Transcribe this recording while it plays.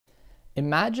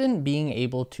Imagine being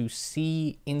able to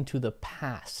see into the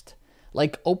past,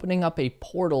 like opening up a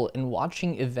portal and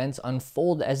watching events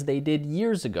unfold as they did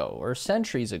years ago or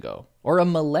centuries ago, or a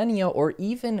millennia or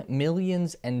even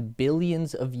millions and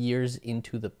billions of years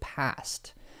into the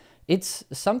past. It's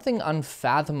something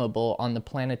unfathomable on the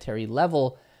planetary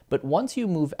level, but once you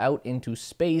move out into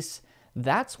space,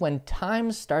 that's when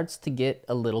time starts to get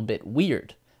a little bit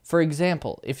weird. For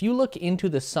example, if you look into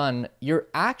the sun, you're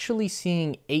actually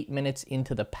seeing 8 minutes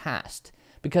into the past,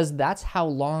 because that's how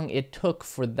long it took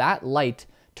for that light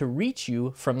to reach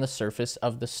you from the surface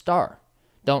of the star.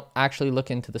 Don't actually look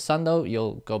into the sun though,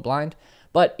 you'll go blind.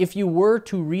 But if you were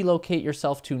to relocate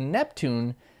yourself to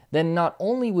Neptune, then not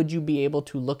only would you be able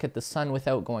to look at the sun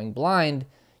without going blind,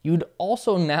 you'd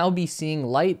also now be seeing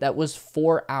light that was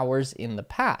 4 hours in the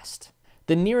past.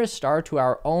 The nearest star to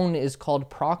our own is called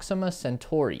Proxima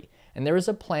Centauri, and there is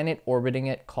a planet orbiting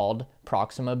it called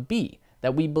Proxima b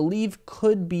that we believe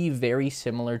could be very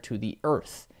similar to the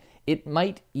Earth. It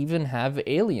might even have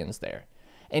aliens there.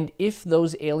 And if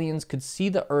those aliens could see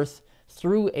the Earth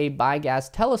through a bi-gas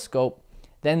telescope,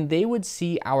 then they would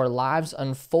see our lives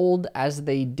unfold as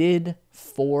they did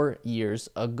 4 years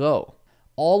ago.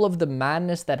 All of the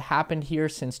madness that happened here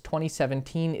since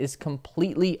 2017 is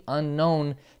completely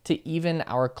unknown to even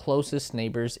our closest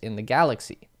neighbors in the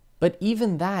galaxy. But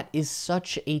even that is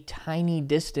such a tiny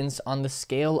distance on the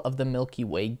scale of the Milky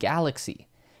Way galaxy.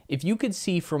 If you could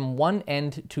see from one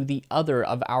end to the other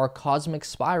of our cosmic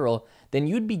spiral, then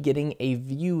you'd be getting a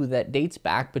view that dates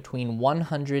back between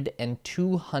 100 and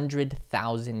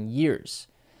 200,000 years.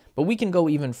 But we can go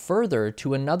even further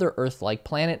to another Earth-like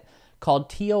planet called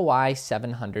TOI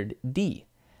 700d.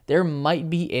 There might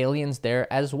be aliens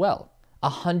there as well,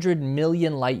 100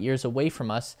 million light years away from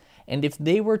us, and if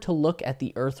they were to look at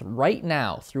the Earth right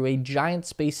now through a giant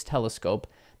space telescope,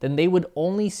 then they would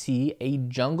only see a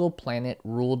jungle planet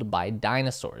ruled by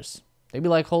dinosaurs. They'd be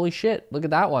like, holy shit, look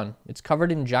at that one. It's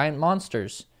covered in giant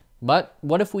monsters. But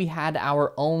what if we had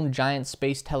our own giant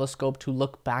space telescope to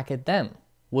look back at them?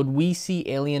 Would we see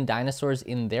alien dinosaurs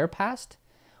in their past?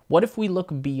 What if we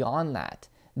look beyond that,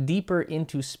 deeper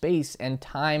into space and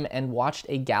time, and watched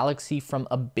a galaxy from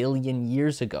 1 billion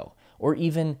years ago, or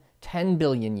even 10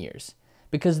 billion years?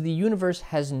 Because the universe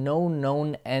has no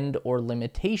known end or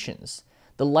limitations.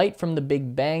 The light from the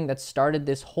Big Bang that started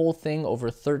this whole thing over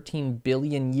 13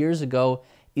 billion years ago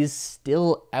is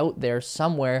still out there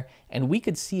somewhere, and we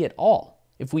could see it all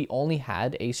if we only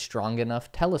had a strong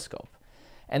enough telescope.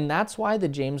 And that's why the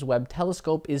James Webb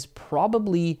telescope is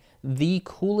probably the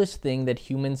coolest thing that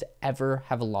humans ever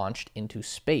have launched into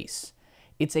space.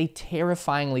 It's a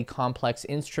terrifyingly complex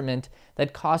instrument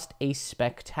that cost a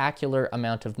spectacular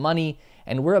amount of money,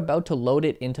 and we're about to load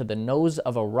it into the nose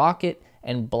of a rocket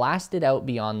and blast it out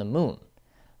beyond the moon.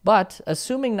 But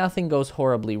assuming nothing goes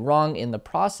horribly wrong in the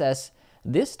process,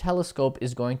 this telescope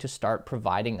is going to start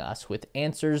providing us with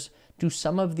answers to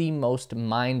some of the most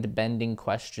mind-bending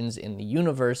questions in the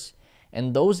universe,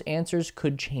 and those answers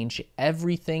could change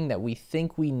everything that we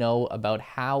think we know about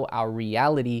how our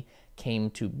reality came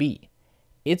to be.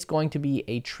 It's going to be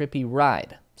a trippy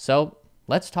ride, so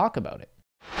let's talk about it.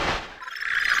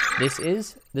 This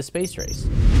is the space race.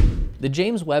 The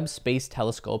James Webb Space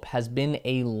Telescope has been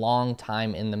a long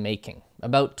time in the making,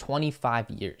 about 25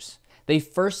 years. They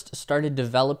first started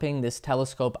developing this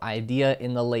telescope idea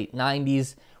in the late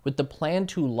 90s with the plan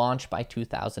to launch by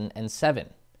 2007.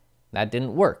 That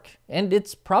didn't work, and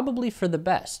it's probably for the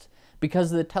best, because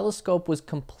the telescope was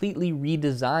completely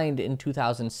redesigned in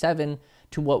 2007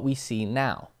 to what we see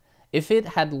now. If it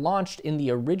had launched in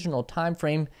the original time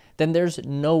frame, then there's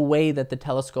no way that the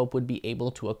telescope would be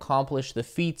able to accomplish the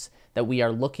feats that we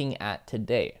are looking at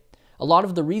today. A lot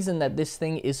of the reason that this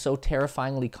thing is so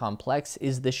terrifyingly complex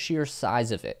is the sheer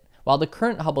size of it. While the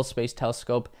current Hubble Space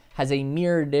Telescope has a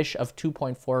mirror dish of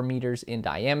 2.4 meters in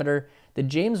diameter, the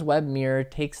James Webb mirror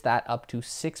takes that up to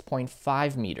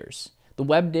 6.5 meters. The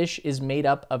Webb dish is made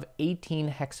up of 18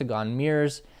 hexagon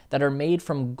mirrors that are made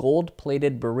from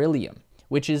gold-plated beryllium,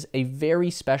 which is a very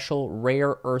special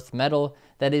rare earth metal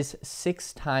that is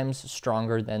 6 times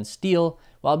stronger than steel,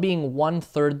 while being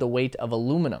 1/3 the weight of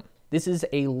aluminum. This is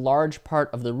a large part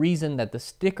of the reason that the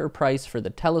sticker price for the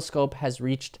telescope has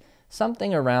reached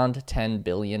something around $10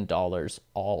 billion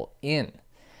all in.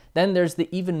 Then there's the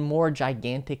even more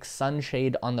gigantic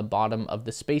sunshade on the bottom of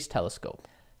the space telescope.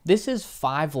 This is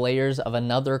 5 layers of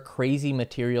another crazy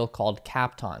material called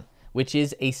Kapton, which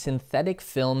is a synthetic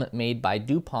film made by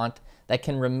DuPont that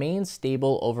can remain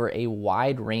stable over a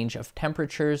wide range of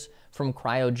temperatures, from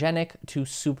cryogenic to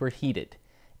superheated.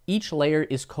 Each layer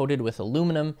is coated with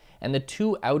aluminum, and the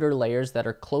two outer layers that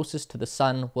are closest to the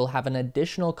sun will have an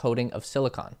additional coating of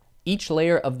silicon. Each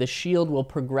layer of the shield will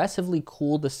progressively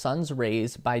cool the sun's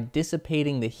rays by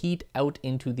dissipating the heat out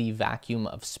into the vacuum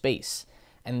of space.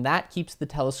 And that keeps the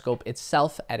telescope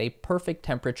itself at a perfect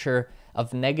temperature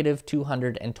of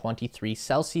 -223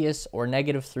 Celsius or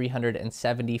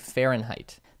 -370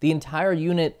 Fahrenheit. The entire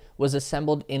unit was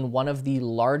assembled in one of the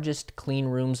largest clean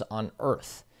rooms on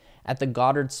Earth, at the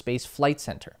Goddard Space Flight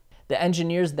Center. The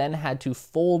engineers then had to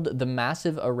fold the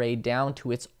massive array down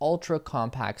to its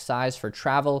ultra-compact size for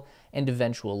travel and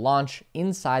eventual launch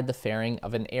inside the fairing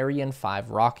of an Ariane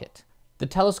 5 rocket. The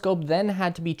telescope then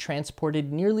had to be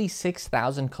transported nearly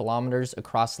 6,000 kilometers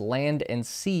across land and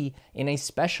sea in a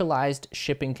specialized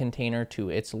shipping container to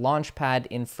its launch pad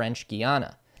in French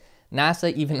Guiana.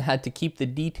 NASA even had to keep the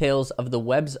details of the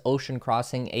Webb's ocean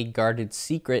crossing a guarded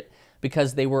secret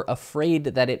because they were afraid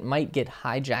that it might get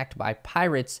hijacked by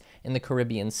pirates in the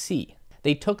Caribbean Sea.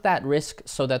 They took that risk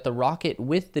so that the rocket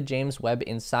with the James Webb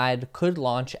inside could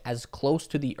launch as close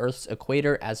to the Earth's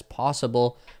equator as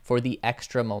possible for the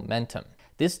extra momentum.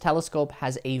 This telescope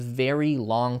has a very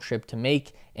long trip to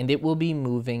make, and it will be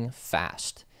moving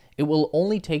fast. It will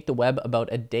only take the Webb about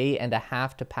a day and a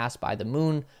half to pass by the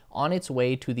moon on its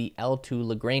way to the L2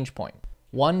 Lagrange point,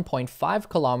 1.5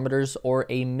 kilometers or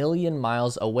 1,000,000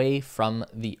 miles away from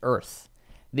the Earth.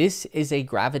 This is a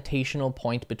gravitational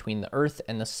point between the Earth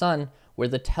and the Sun where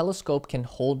the telescope can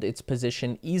hold its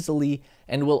position easily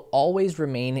and will always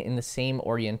remain in the same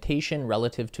orientation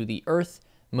relative to the Earth,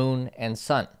 Moon, and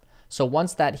Sun. So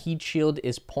once that heat shield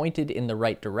is pointed in the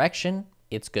right direction,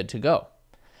 it's good to go.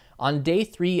 On day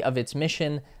 3 of its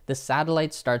mission, the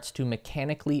satellite starts to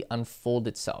mechanically unfold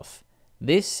itself.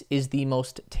 This is the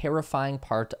most terrifying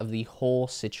part of the whole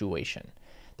situation.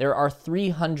 There are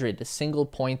 300 single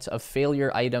points of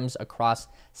failure items across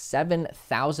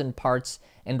 7,000 parts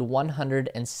and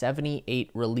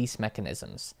 178 release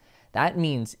mechanisms. That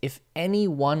means if any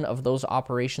one of those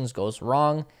operations goes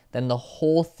wrong, then the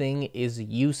whole thing is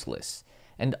useless.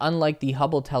 And unlike the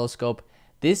Hubble telescope,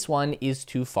 this one is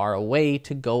too far away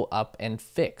to go up and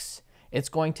fix. It's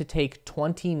going to take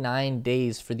 29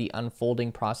 days for the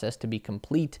unfolding process to be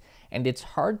complete, and it's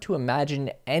hard to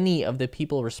imagine any of the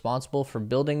people responsible for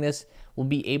building this will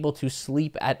be able to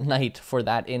sleep at night for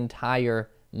that entire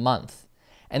month.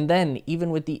 And then,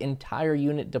 even with the entire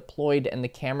unit deployed and the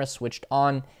camera switched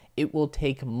on, it will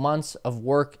take months of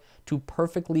work to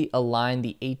perfectly align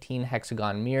the 18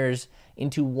 hexagon mirrors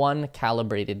into one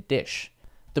calibrated dish.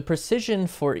 The precision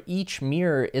for each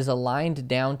mirror is aligned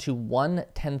down to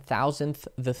 1/10,000th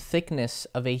the thickness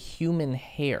of a human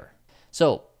hair.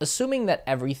 So, assuming that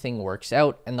everything works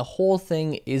out and the whole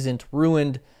thing isn't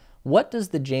ruined, what does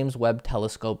the James Webb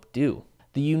telescope do?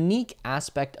 The unique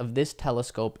aspect of this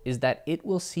telescope is that it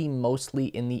will see mostly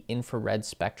in the infrared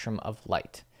spectrum of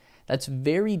light. That's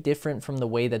very different from the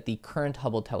way that the current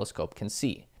Hubble telescope can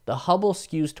see. The Hubble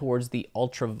skews towards the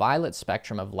ultraviolet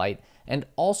spectrum of light and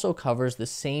also covers the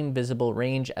same visible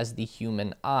range as the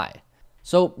human eye.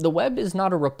 So the Webb is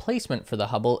not a replacement for the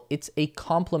Hubble, it's a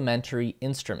complementary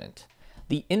instrument.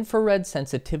 The infrared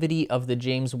sensitivity of the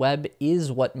James Webb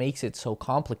is what makes it so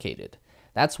complicated.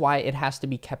 That's why it has to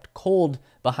be kept cold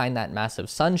behind that massive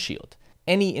sun shield.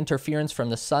 Any interference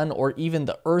from the sun or even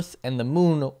the Earth and the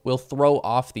moon will throw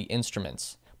off the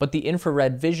instruments. But the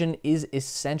infrared vision is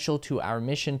essential to our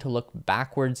mission to look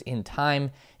backwards in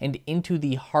time and into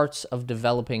the hearts of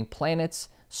developing planets,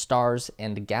 stars,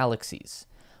 and galaxies.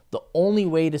 The only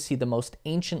way to see the most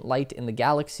ancient light in the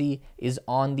galaxy is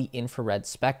on the infrared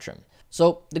spectrum.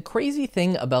 So the crazy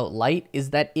thing about light is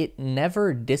that it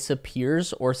never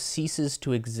disappears or ceases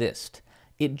to exist.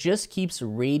 It just keeps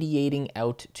radiating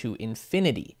out to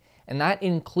infinity, and that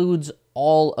includes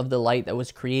all of the light that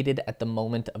was created at the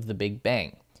moment of the Big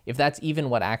Bang, if that's even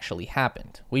what actually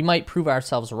happened. We might prove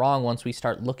ourselves wrong once we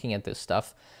start looking at this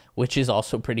stuff, which is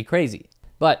also pretty crazy.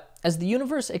 But as the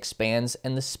universe expands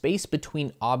and the space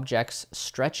between objects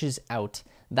stretches out,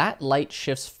 that light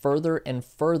shifts further and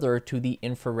further to the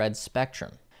infrared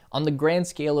spectrum. On the grand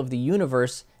scale of the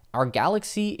universe, our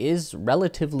galaxy is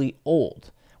relatively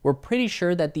old. We're pretty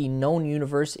sure that the known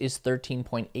universe is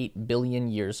 13.8 billion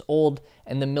years old,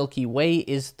 and the Milky Way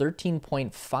is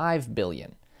 13.5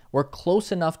 billion. We're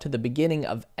close enough to the beginning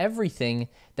of everything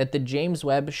that the James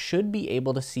Webb should be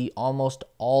able to see almost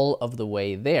all of the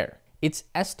way there. It's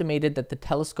estimated that the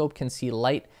telescope can see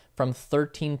light from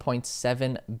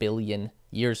 13.7 billion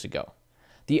years ago.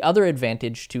 The other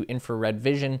advantage to infrared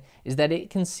vision is that it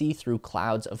can see through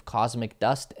clouds of cosmic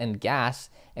dust and gas,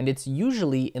 and it's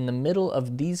usually in the middle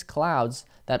of these clouds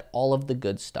that all of the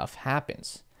good stuff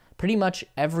happens. Pretty much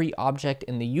every object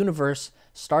in the universe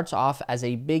starts off as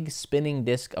a big spinning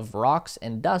disk of rocks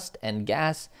and dust and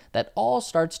gas that all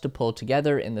starts to pull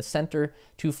together in the center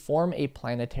to form a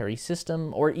planetary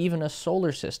system or even a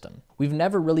solar system. We've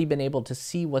never really been able to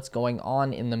see what's going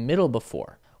on in the middle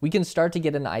before. We can start to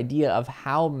get an idea of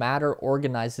how matter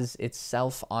organizes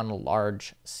itself on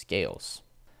large scales.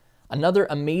 Another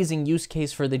amazing use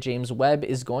case for the James Webb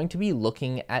is going to be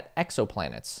looking at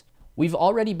exoplanets. We've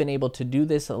already been able to do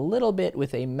this a little bit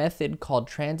with a method called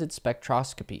transit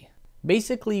spectroscopy.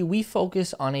 Basically, we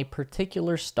focus on a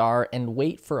particular star and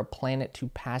wait for a planet to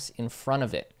pass in front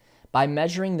of it. By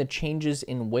measuring the changes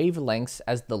in wavelengths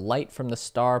as the light from the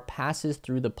star passes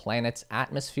through the planet's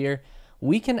atmosphere,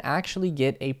 we can actually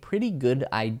get a pretty good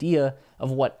idea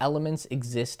of what elements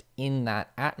exist in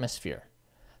that atmosphere.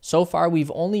 So far,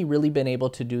 we've only really been able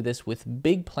to do this with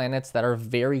big planets that are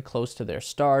very close to their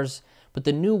stars, but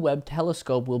the new Webb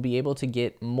telescope will be able to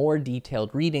get more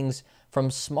detailed readings from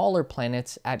smaller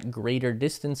planets at greater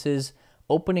distances,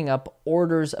 opening up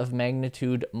orders of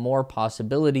magnitude more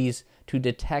possibilities to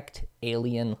detect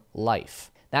alien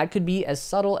life. That could be as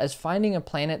subtle as finding a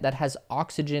planet that has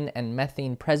oxygen and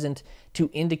methane present to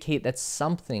indicate that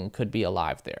something could be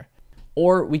alive there.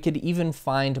 Or we could even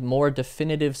find more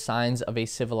definitive signs of a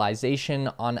civilization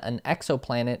on an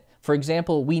exoplanet. For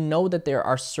example, we know that there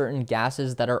are certain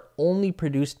gases that are only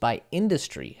produced by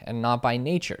industry and not by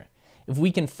nature. If we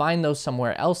can find those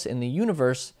somewhere else in the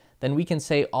universe, then we can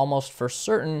say almost for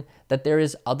certain that there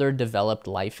is other developed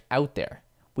life out there.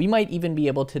 We might even be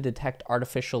able to detect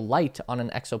artificial light on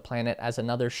an exoplanet as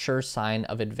another sure sign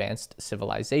of advanced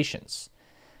civilizations.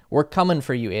 We're coming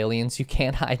for you, aliens. You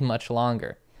can't hide much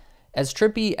longer. As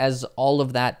trippy as all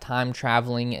of that time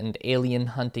traveling and alien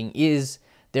hunting is,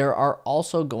 there are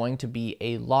also going to be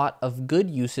a lot of good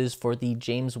uses for the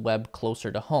James Webb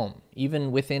closer to home,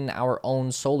 even within our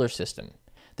own solar system.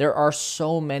 There are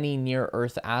so many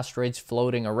near-Earth asteroids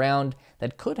floating around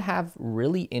that could have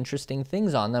really interesting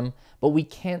things on them, but we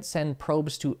can't send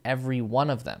probes to every one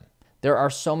of them. There are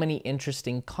so many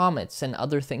interesting comets and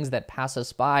other things that pass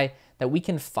us by that we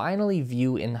can finally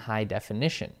view in high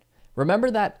definition.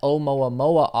 Remember that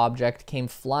Oumuamua object came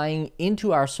flying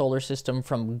into our solar system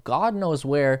from God knows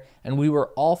where, and we were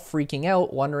all freaking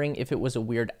out wondering if it was a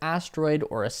weird asteroid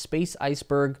or a space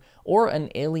iceberg or an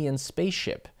alien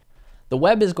spaceship. The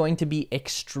Webb is going to be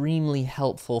extremely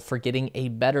helpful for getting a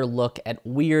better look at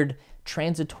weird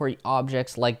transitory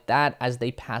objects like that as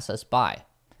they pass us by.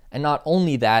 And not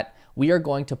only that, we are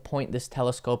going to point this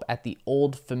telescope at the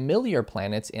old familiar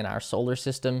planets in our solar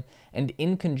system, and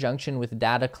in conjunction with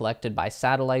data collected by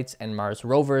satellites and Mars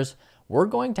rovers, we're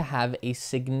going to have a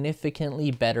significantly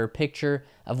better picture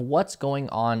of what's going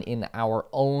on in our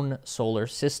own solar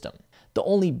system. The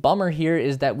only bummer here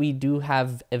is that we do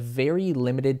have a very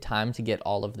limited time to get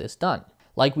all of this done.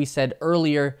 Like we said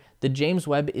earlier, the James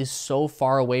Webb is so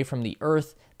far away from the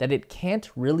Earth that it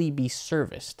can't really be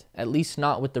serviced, at least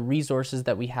not with the resources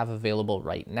that we have available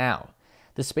right now.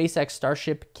 The SpaceX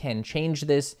Starship can change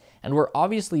this, and we're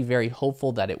obviously very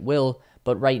hopeful that it will,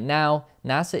 but right now,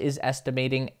 NASA is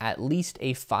estimating at least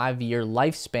a 5-year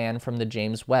lifespan from the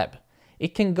James Webb.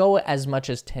 It can go as much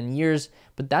as 10 years,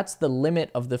 but that's the limit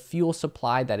of the fuel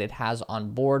supply that it has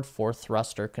on board for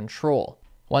thruster control.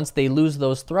 Once they lose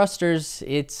those thrusters,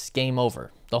 it's game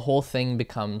over. The whole thing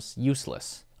becomes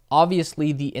useless.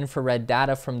 Obviously, the infrared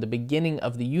data from the beginning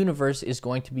of the universe is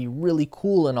going to be really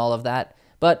cool and all of that,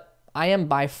 but I am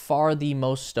by far the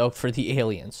most stoked for the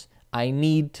aliens. I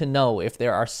need to know if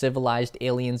there are civilized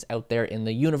aliens out there in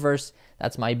the universe.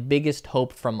 That's my biggest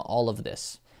hope from all of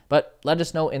this. But let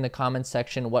us know in the comments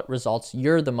section what results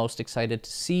you're the most excited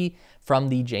to see from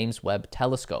the James Webb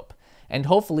telescope. And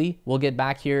hopefully, we'll get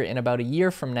back here in about a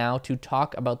year from now to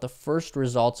talk about the first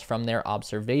results from their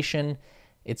observation.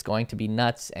 It's going to be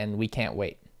nuts, and we can't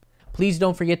wait. Please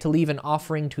don't forget to leave an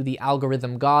offering to the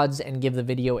algorithm gods and give the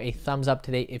video a thumbs up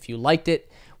today if you liked it.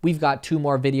 We've got 2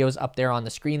 more videos up there on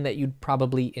the screen that you'd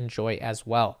probably enjoy as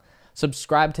well.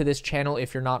 Subscribe to this channel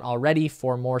if you're not already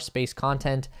for more space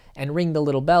content, and ring the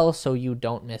little bell so you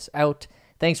don't miss out.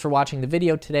 Thanks for watching the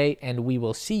video today, and we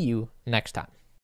will see you next time.